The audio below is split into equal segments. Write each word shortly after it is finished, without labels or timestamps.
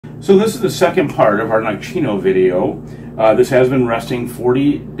So this is the second part of our Nocino video. This has been resting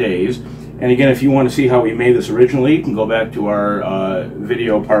 40 days. And again, if you want to see how we made this originally, you can go back to our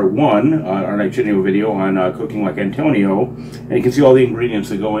video part 1, our Nocino video on cooking like Antonio, and you can see all the ingredients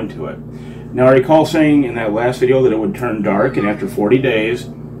that go into it. Now I recall saying in that last video that it would turn dark, and after 40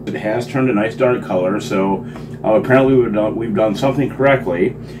 days, it has turned a nice dark color, so apparently we've done something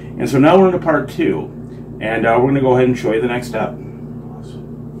correctly. And so now we're into part 2, and we're going to go ahead and show you the next step.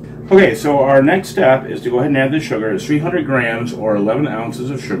 Okay, so our next step is to go ahead and add the sugar. It's 300 grams or 11 ounces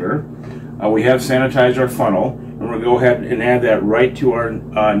of sugar. We have sanitized our funnel, and we're going to go ahead and add that right to our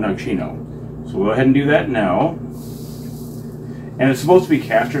Nocino. So we'll go ahead and do that now. And it's supposed to be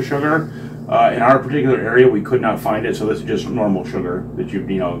caster sugar. In our particular area, we could not find it, so this is just normal sugar that you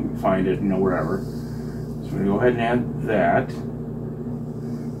find it, wherever. So we're going to go ahead and add that.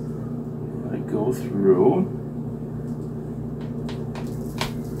 Let it go through.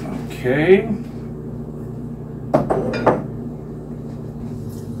 Okay.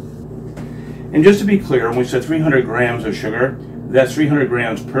 And just to be clear, when we said 300 grams of sugar, that's 300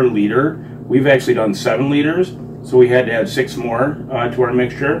 grams per liter. We've actually done 7 liters, so we had to add 6 more to our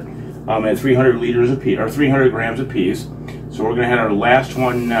mixture at 300 liters a piece, or 300 grams a piece. So we're going to add our last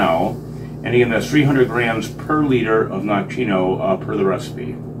one now, and again, that's 300 grams per liter of Nocino per the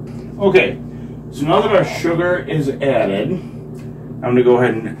recipe. Okay, so now that our sugar is added, I'm going to go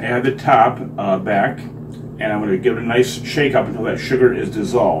ahead and add the top back, and I'm going to give it a nice shake up until that sugar is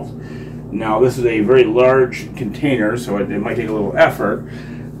dissolved. Now this is a very large container, so it might take a little effort,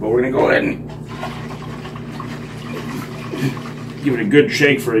 but we're going to go ahead and give it a good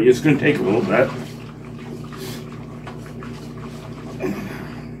shake for it. It's going to take a little bit.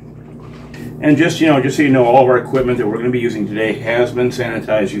 And just so you know, all of our equipment that we're going to be using today has been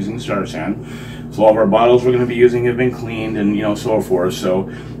sanitized using Star San. So all of our bottles we're going to be using have been cleaned and so forth. So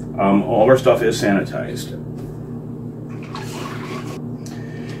all of our stuff is sanitized.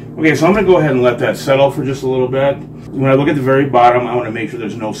 Okay, so I'm going to go ahead and let that settle for just a little bit. When I look at the very bottom, I want to make sure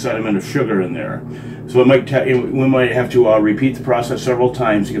there's no sediment of sugar in there. So we might have to repeat the process several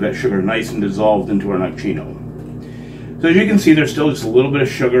times to get that sugar nice and dissolved into our Nocino. So as you can see, there's still just a little bit of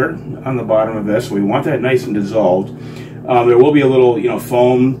sugar on the bottom of this. We want that nice and dissolved. There will be a little,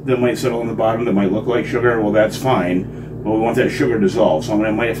 foam that might settle on the bottom that might look like sugar. Well, that's fine, but we want that sugar dissolved, so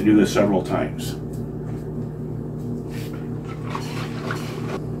I might have to do this several times.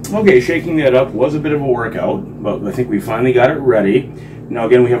 Okay, shaking that up was a bit of a workout, but I think we finally got it ready. Now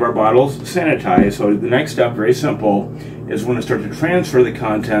again, we have our bottles sanitized, so the next step, very simple, is we're going to start to transfer the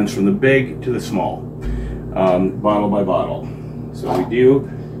contents from the big to the small, bottle by bottle. So we do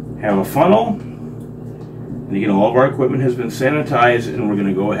have a funnel. And again, all of our equipment has been sanitized, and we're going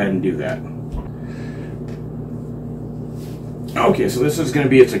to go ahead and do that. Okay, so this is going to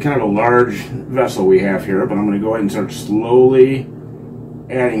be, it's a kind of a large vessel we have here, but I'm going to go ahead and start slowly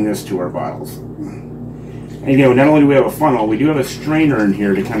adding this to our bottles. And not only do we have a funnel, we do have a strainer in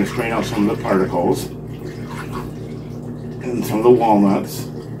here to kind of strain out some of the particles and some of the walnuts.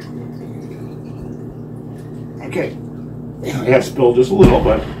 Okay, I have spilled just a little,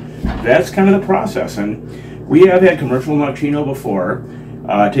 but that's kind of the process. And we have had commercial Nocino before.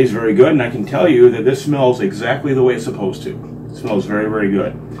 It tastes very good, and I can tell you that this smells exactly the way it's supposed to. It smells very, very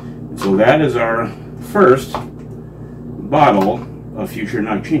good. So that is our first bottle of future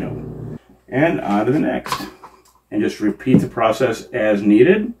Nocino. And on to the next. And just repeat the process as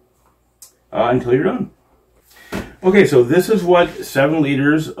needed until you're done. Okay, so this is what 7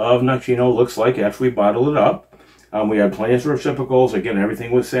 liters of Nocino looks like after we bottle it up. We had plenty of reciprocals. Again,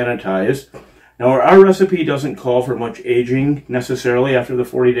 everything was sanitized. Now, our recipe doesn't call for much aging necessarily after the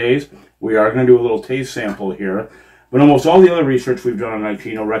 40 days. We are going to do a little taste sample here. But almost all the other research we've done on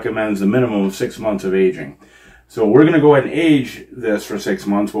Nocino recommends a minimum of 6 months of aging. So we're going to go ahead and age this for 6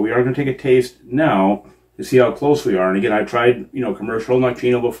 months, but we are going to take a taste now to see how close we are. And again, I've tried, commercial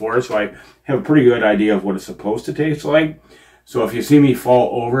Nocino before, so I have a pretty good idea of what it's supposed to taste like. So if you see me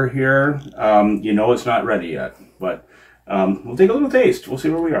fall over here, it's not ready yet. But we'll take a little taste. We'll see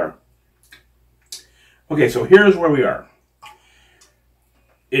where we are. Okay, so here's where we are.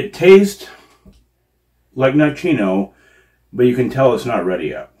 It tastes like Nocino, but you can tell it's not ready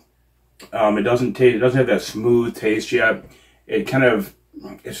yet. It doesn't have that smooth taste yet. It's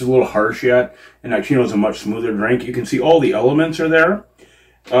just a little harsh yet. And Nocino is a much smoother drink. You can see all the elements are there.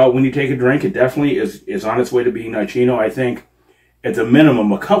 When you take a drink, it definitely is on its way to being Nocino. I think at the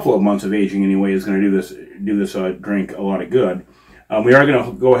minimum, a couple of months of aging anyway is going to do this drink a lot of good. We are going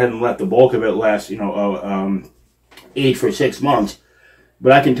to go ahead and let the bulk of it last, age for 6 months.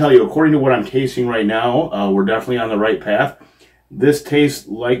 But I can tell you, according to what I'm tasting right now, we're definitely on the right path. This tastes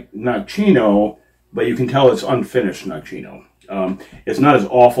like Nocino, but you can tell it's unfinished Nocino. It's not as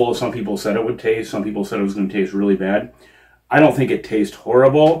awful as some people said it would taste. Some people said it was going to taste really bad. I don't think it tastes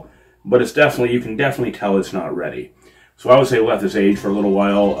horrible, but it's definitely, you can definitely tell it's not ready. So I would say let this age for a little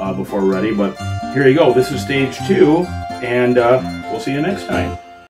while before ready, but here you go. This is stage 2, and we'll see you next time.